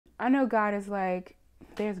I know God is like,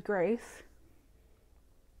 there's grace.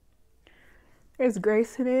 There's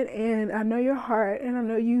grace in it, and I know your heart, and I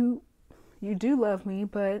know you do love me,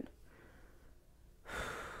 but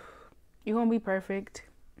you won't be perfect.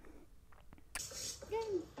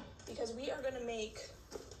 Because we are gonna make,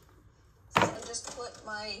 so I just put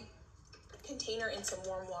my container in some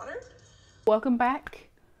warm water. Welcome back.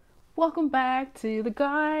 Welcome back to the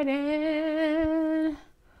garden,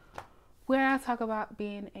 where I talk about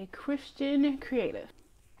being a Christian creative.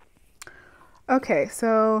 Okay,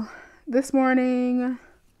 so this morning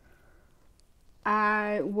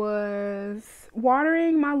I was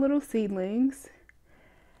watering my little seedlings,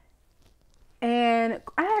 and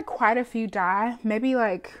I had quite a few die. Maybe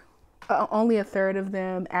like only a third of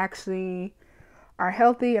them actually are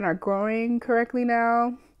healthy and are growing correctly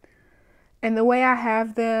now. And the way I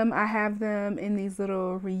have them in these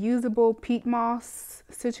little reusable peat moss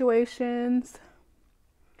situations.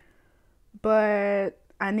 But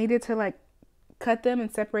I needed to like cut them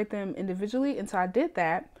and separate them individually. And so I did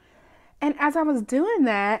that. And as I was doing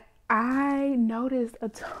that, I noticed a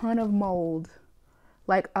ton of mold,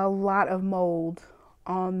 like a lot of mold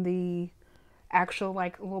on the actual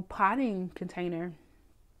like little potting container.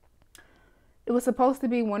 It was supposed to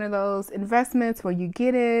be one of those investments where you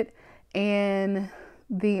get it and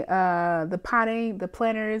the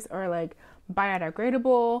planters are like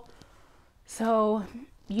biodegradable. So,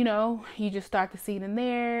 you just start the seed in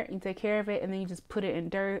there, you take care of it, and then you just put it in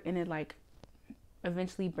dirt and it like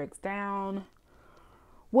eventually breaks down.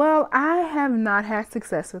 Well, I have not had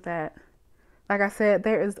success with that. Like I said,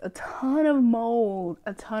 there is a ton of mold.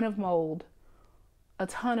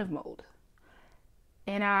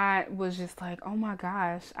 And I was just like, oh my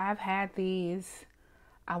gosh, I've had these,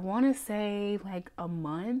 I want to say like a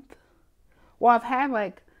month. Well, I've had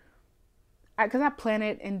like, because I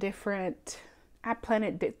planted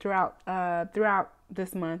throughout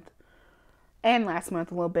this month and last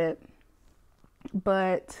month a little bit.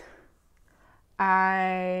 But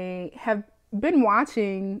I have been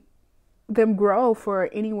watching them grow for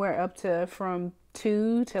anywhere up to from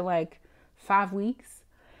 2 to like 5 weeks.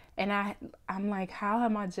 And I'm like, how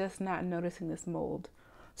am I just not noticing this mold?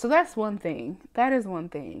 So that's one thing. That is one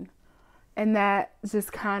thing. And that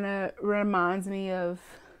just kind of reminds me of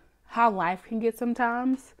how life can get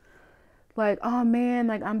sometimes. Like, oh man,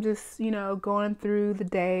 like I'm just, going through the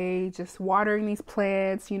day, just watering these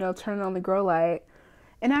plants, turning on the grow light.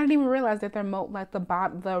 And I didn't even realize that they're like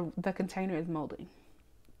the container is molding.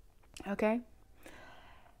 Okay.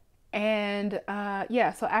 And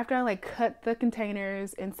so after I like cut the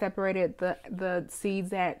containers and separated the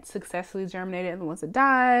seeds that successfully germinated and the ones that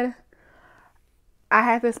died, I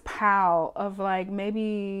had this pile of like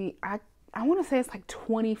maybe I want to say it's like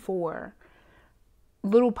 24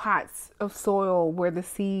 little pots of soil where the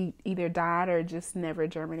seed either died or just never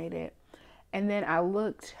germinated. And then I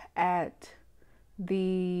looked at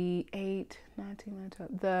the 8, 19,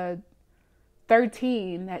 19, the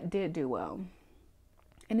 13 that did do well.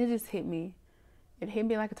 And it just hit me. It hit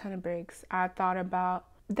me like a ton of bricks. I thought about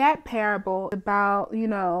that parable about,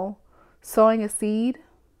 sowing a seed.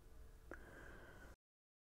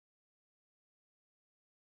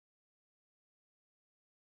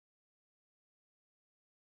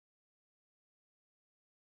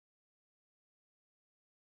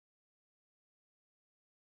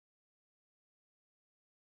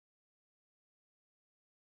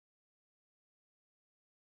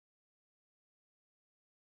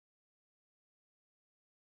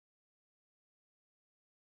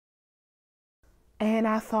 And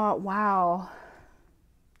I thought, wow,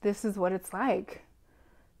 this is what it's like.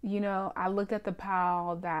 I looked at the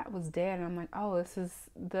pile that was dead and I'm like, oh, this is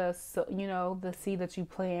the seed that you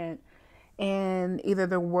plant and either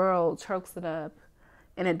the world chokes it up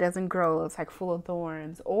and it doesn't grow. It's like full of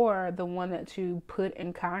thorns, or the one that you put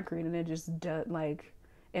in concrete and it just does like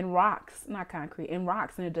in rocks, not concrete, in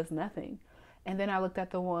rocks, and it does nothing. And then I looked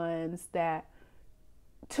at the ones that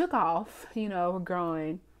took off, were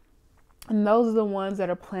growing. And those are the ones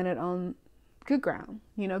that are planted on good ground,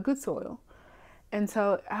 good soil. And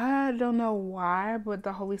so I don't know why, but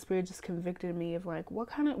the Holy Spirit just convicted me of like, what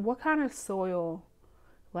kind of soil,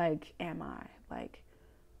 like, am I? Like,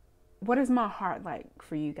 what is my heart like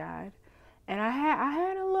for you, God? And I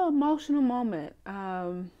had a little emotional moment,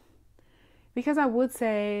 because I would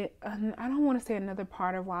say, I don't want to say another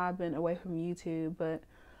part of why I've been away from YouTube, but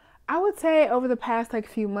I would say over the past like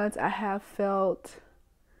few months, I have felt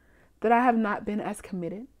that I have not been as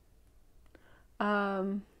committed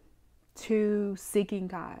to seeking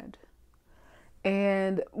God.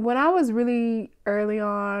 And when I was really early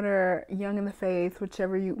on or young in the faith,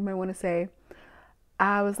 whichever you may want to say,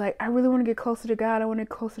 I was like, I really want to get closer to God. I want to get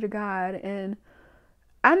closer to God. And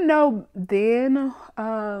I know then,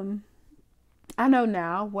 I know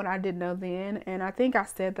now what I didn't know then. And I think I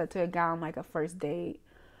said that to a guy on like a first date.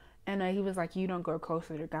 And he was like, you don't go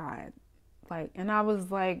closer to God. Like, and I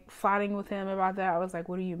was like fighting with him about that. I was like,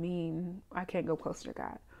 what do you mean I can't go closer to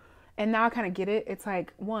God? And now I kind of get it. It's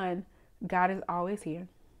like, one, God is always here.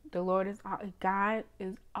 The Lord is, God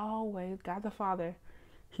is always, God the Father.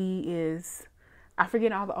 He is, I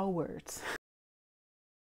forget all the old words.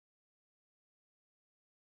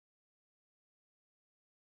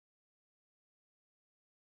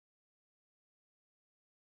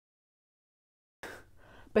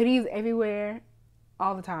 But he's everywhere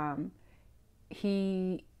all the time.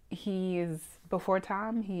 He is before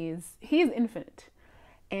time. He is infinite.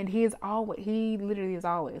 And he literally is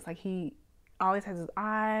always like, he always has his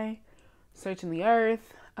eye searching the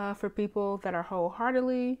earth for people that are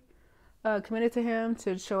wholeheartedly committed to him,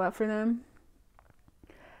 to show up for them.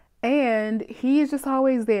 And he is just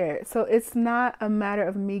always there. So it's not a matter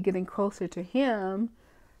of me getting closer to him,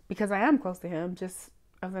 because I am close to him, just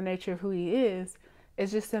of the nature of who he is.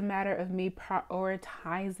 It's just a matter of me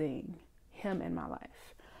prioritizing him in my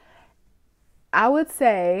life. I would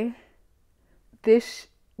say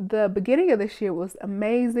the beginning of this year was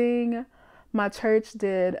amazing. My church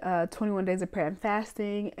did 21 days of prayer and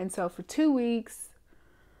fasting. And so for 2 weeks,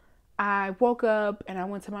 I woke up and I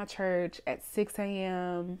went to my church at 6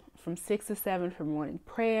 a.m. from 6 to 7 for morning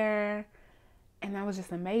prayer. And that was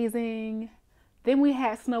just amazing. Then we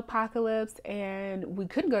had snowpocalypse and we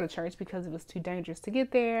couldn't go to church because it was too dangerous to get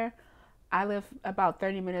there. I live about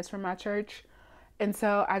 30 minutes from my church. And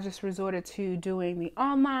so I just resorted to doing the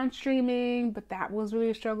online streaming, but that was really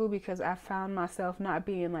a struggle because I found myself not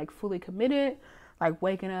being like fully committed, like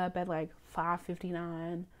waking up at like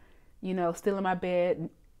 5:59, still in my bed,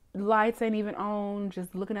 lights ain't even on,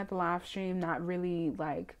 just looking at the live stream, not really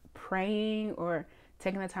like praying or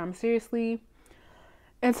taking the time seriously.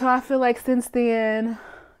 And so I feel like since then,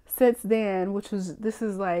 this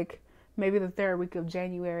is like maybe the third week of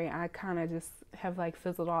January, I kind of just have like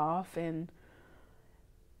fizzled off, and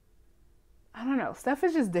I don't know, stuff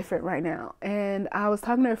is just different right now. And I was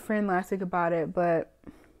talking to a friend last week about it, but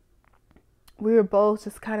we were both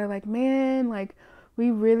just kind of like, man, like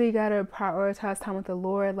we really got to prioritize time with the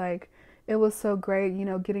Lord. Like it was so great,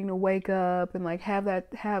 getting to wake up and like have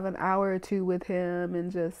an hour or two with him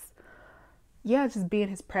and just be in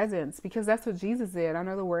his presence, because that's what Jesus did. I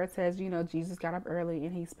know the word says, Jesus got up early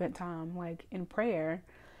and he spent time like in prayer.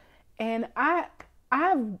 And I've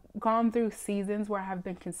gone through seasons where I have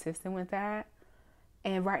been consistent with that.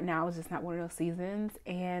 And right now is just not one of those seasons.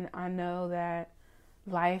 And I know that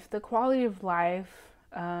the quality of life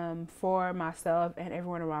for myself and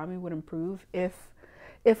everyone around me would improve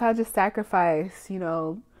if I just sacrifice,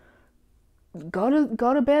 go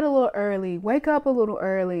to bed a little early, wake up a little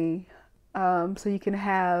early, so you can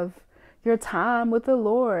have your time with the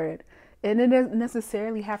Lord. And it doesn't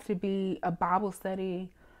necessarily have to be a Bible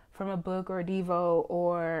study from a book or a devo,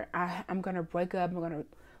 or I'm going to wake up, I'm going to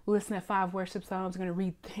listen to 5 worship songs, I'm going to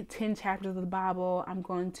read 10 chapters of the Bible, I'm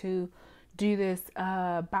going to do this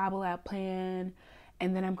Bible app plan,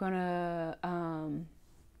 and then I'm going to, I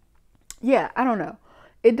don't know.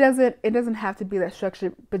 It doesn't have to be that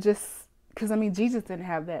structured, but just, because Jesus didn't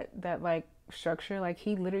have that like structure. Like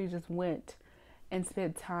he literally just went and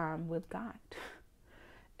spent time with God.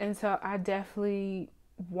 And so I definitely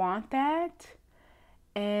want that.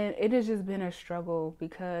 And it has just been a struggle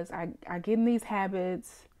because I get in these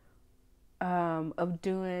habits of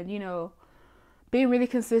doing, being really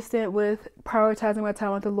consistent with prioritizing my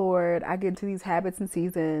time with the Lord. I get into these habits and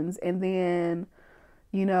seasons. And then,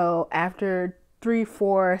 after 3,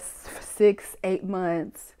 4, 6, 8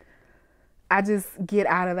 months, I just get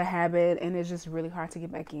out of the habit and it's just really hard to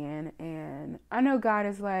get back in. And I know God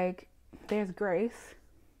is like, there's grace.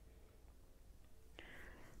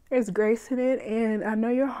 There's grace in it, and I know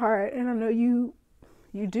your heart, and I know you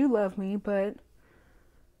do love me, but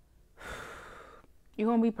you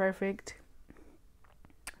won't be perfect.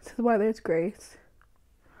 This is why there's grace.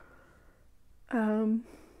 I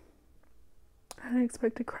didn't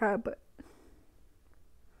expect to cry, but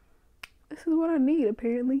this is what I need,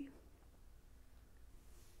 apparently.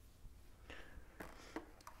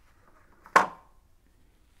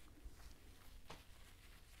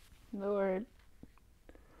 Lord,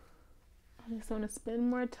 I just want to spend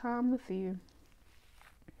more time with you.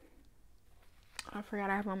 I forgot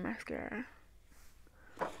I have my mascara.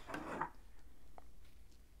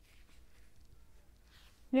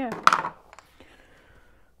 Yeah.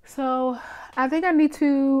 So I think I need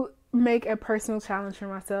to make a personal challenge for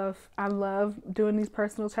myself. I love doing these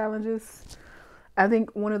personal challenges. I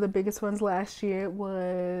think one of the biggest ones last year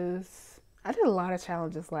was, I did a lot of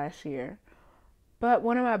challenges last year, but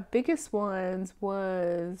one of my biggest ones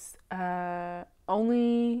was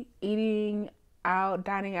only eating out,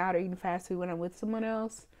 dining out, or eating fast food when I'm with someone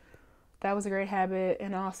else. That was a great habit.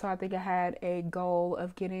 And also, I think I had a goal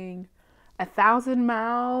of getting 1,000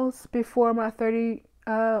 miles before my 30,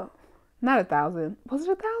 not 1,000. Was it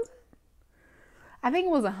 1,000? I think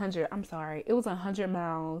it was 100. I'm sorry. It was 100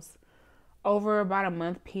 miles over about a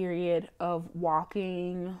month period of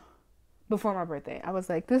walking before my birthday. I was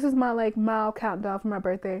like, this is my like mile countdown for my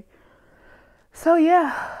birthday. So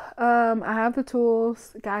yeah, I have the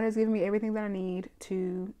tools. God has given me everything that I need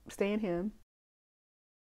to stay in Him.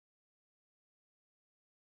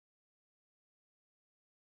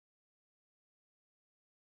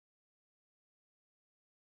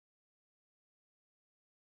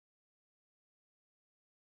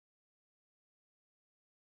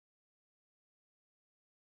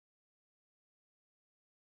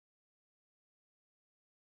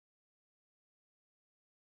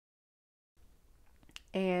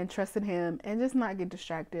 And trust in Him and just not get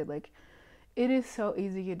distracted. Like, it is so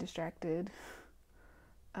easy to get distracted.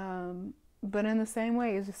 But in the same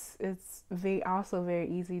way, it's also very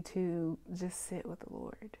easy to just sit with the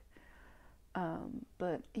Lord.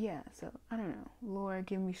 But yeah, so I don't know. Lord,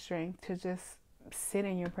 give me strength to just sit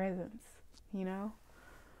in your presence, you know?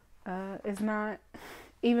 It's not,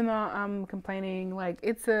 even though I'm complaining, like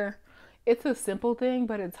it's a simple thing,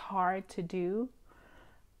 but it's hard to do.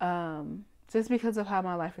 Just because of how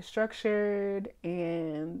my life is structured,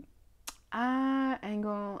 and I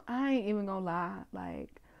ain't even gonna lie. Like,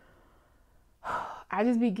 I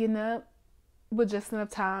just be getting up with just enough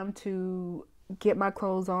time to get my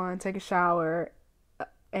clothes on, take a shower,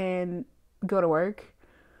 and go to work.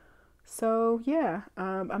 So yeah,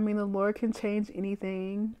 I mean, the Lord can change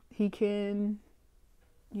anything. He can,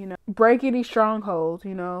 break any stronghold.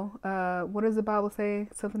 What does the Bible say?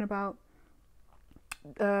 Something about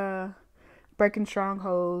uh, breaking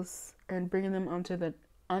strongholds and bringing them under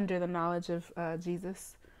the knowledge of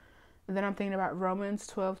Jesus. And then I'm thinking about Romans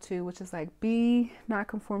 12:2, which is like, be not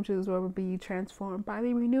conformed to this world, but be transformed by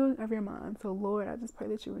the renewing of your mind. So Lord, I just pray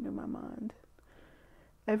that you renew my mind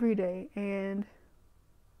every day. And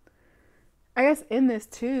I guess in this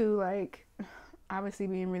too, like, obviously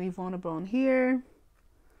being really vulnerable in here,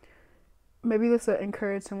 maybe this will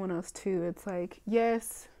encourage someone else too. It's like,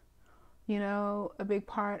 yes, a big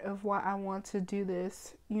part of why I want to do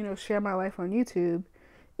this, share my life on YouTube,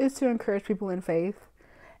 is to encourage people in faith.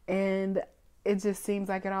 And it just seems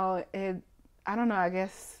like I don't know, I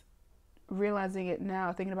guess realizing it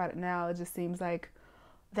now, thinking about it now, it just seems like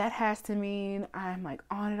that has to mean I'm like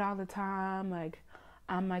on it all the time. Like,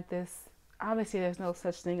 I'm like this. Obviously, there's no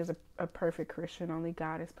such thing as a perfect Christian. Only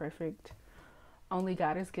God is perfect. Only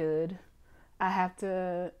God is good. I have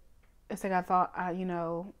to, it's like I thought, I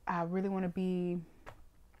really want to be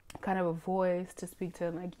kind of a voice to speak to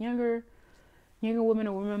like younger women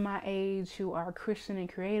or women my age who are Christian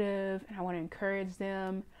and creative, and I want to encourage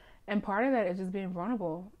them. And part of that is just being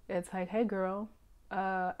vulnerable. It's like, hey girl,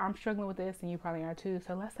 I'm struggling with this and you probably are too.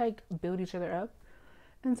 So let's like build each other up.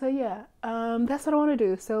 And so yeah, that's what I want to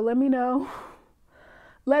do. So let me know.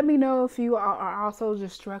 Let me know if you are also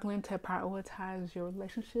just struggling to prioritize your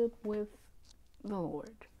relationship with the Lord,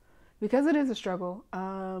 because it is a struggle.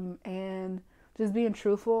 And just being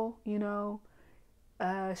truthful,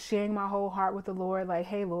 sharing my whole heart with the Lord. Like,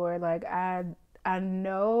 hey Lord, like I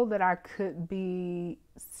know that I could be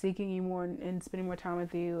seeking you more and spending more time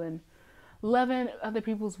with you and loving other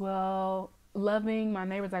people as well, loving my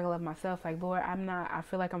neighbors like I love myself. Like, Lord, I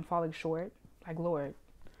feel like I'm falling short. Like, Lord,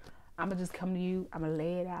 I'm gonna just come to you. I'm gonna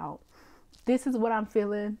lay it out. This is what I'm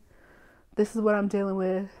feeling. This is what I'm dealing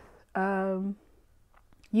with.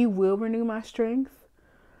 You will renew my strength.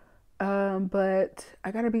 But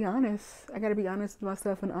I gotta be honest. I gotta be honest with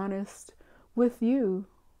myself and honest with you,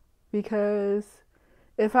 because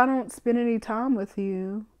if I don't spend any time with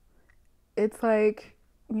you, it's like,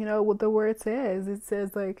 what the word says. It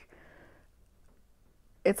says like,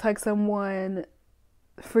 it's like someone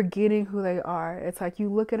forgetting who they are. It's like you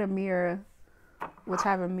look in a mirror, which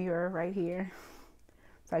I have a mirror right here.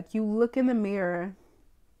 It's like you look in the mirror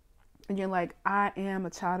and you're like, I am a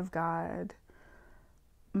child of God.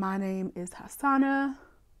 My name is Hassana.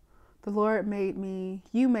 The Lord made me,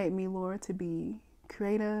 you made me, Lord, to be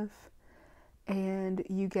creative. And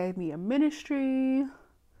you gave me a ministry.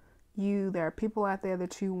 There are people out there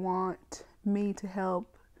that you want me to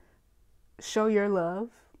help show your love.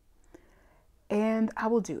 And I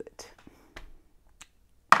will do it.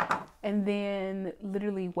 and then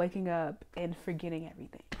literally waking up and forgetting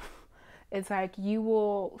everything. It's like you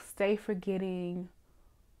will stay forgetting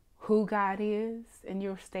who God is, and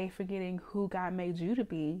you'll stay forgetting who God made you to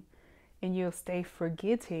be, and you'll stay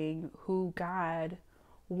forgetting who God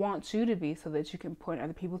wants you to be so that you can point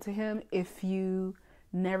other people to him if you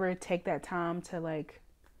never take that time to like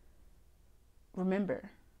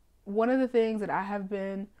remember. One of the things that I have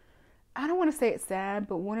been, I don't want to say it's sad,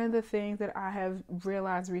 but one of the things that I have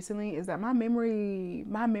realized recently is that my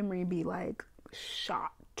memory be like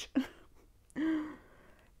shot.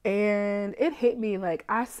 And it hit me like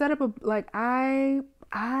I set up a like I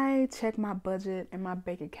check my budget and my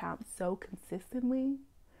bank account so consistently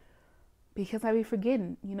because I be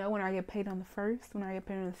forgetting. You know, when I get paid on the 1st, when I get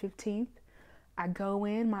paid on the 15th, I go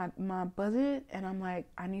in my budget and I'm like,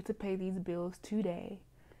 I need to pay these bills today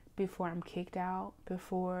before I'm kicked out,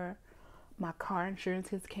 before my car insurance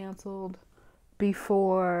gets canceled,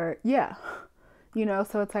 before, yeah. You know,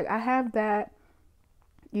 so it's like I have that,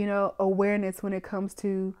 you know, awareness when it comes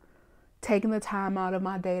to taking the time out of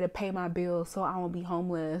my day to pay my bills so I won't be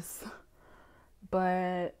homeless.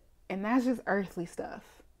 But, and that's just earthly stuff.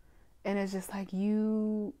 And it's just like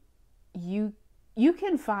you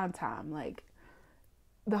can find time. Like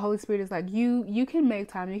the Holy Spirit is like, you can make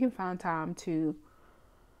time, you can find time to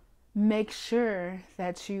make sure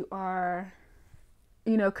that you are,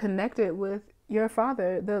 you know, connected with your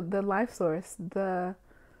Father, the life source, the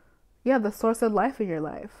source of life in your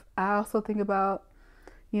life. I also think about,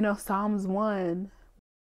 you know, Psalms 1.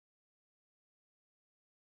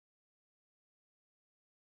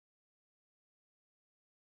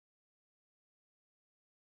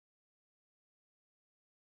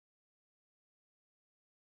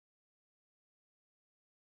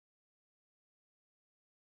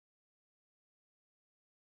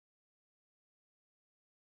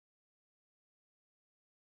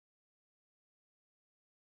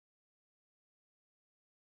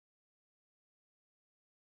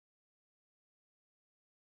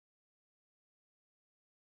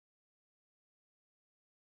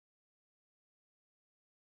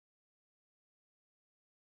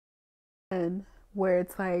 And where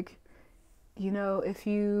it's like, you know, if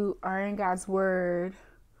you are in God's word,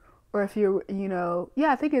 or if you're, you know,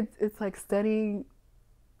 I think it's like studying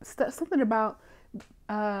something about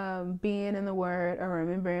being in the word, or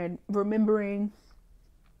remembering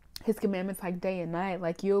his commandments like day and night.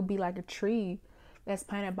 Like you'll be like a tree that's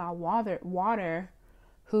planted by water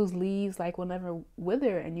whose leaves like will never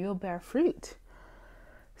wither, and you'll bear fruit.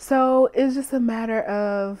 So it's just a matter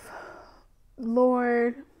of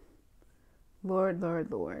Lord, I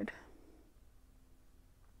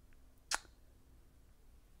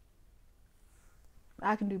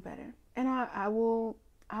can do better, and I will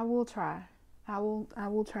try. I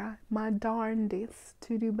will try my darndest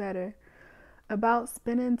to do better about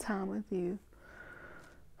spending time with you.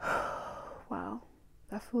 Wow,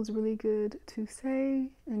 that feels really good to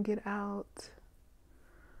say and get out.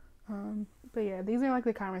 But yeah, these are like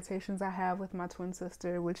the conversations I have with my twin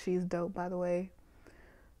sister, which she's dope, by the way.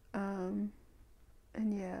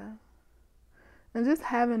 And yeah, and just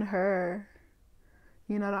having her,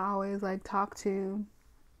 you know, to always like talk to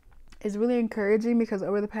is really encouraging, because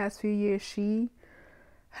over the past few years she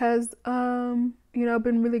has you know,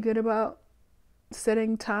 been really good about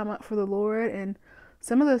setting time up for the Lord, and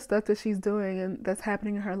some of the stuff that she's doing and that's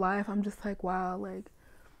happening in her life, I'm just like, wow, like,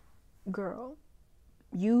 girl,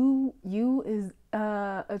 you is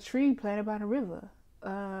a tree planted by the river.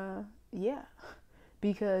 Yeah,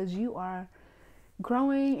 because you are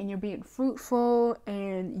growing and you're being fruitful,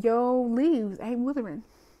 and your leaves ain't withering.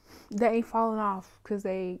 They ain't falling off because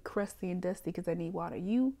they crusty and dusty because they need water.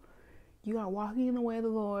 You are walking in the way of the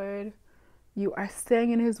Lord. You are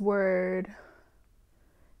staying in his word.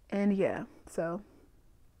 And yeah, so.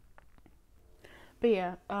 But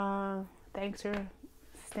yeah, thanks for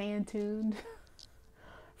staying tuned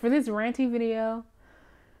for this ranty video.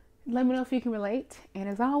 Let me know if you can relate. And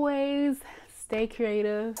as always, stay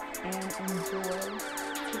creative and enjoy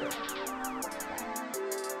today.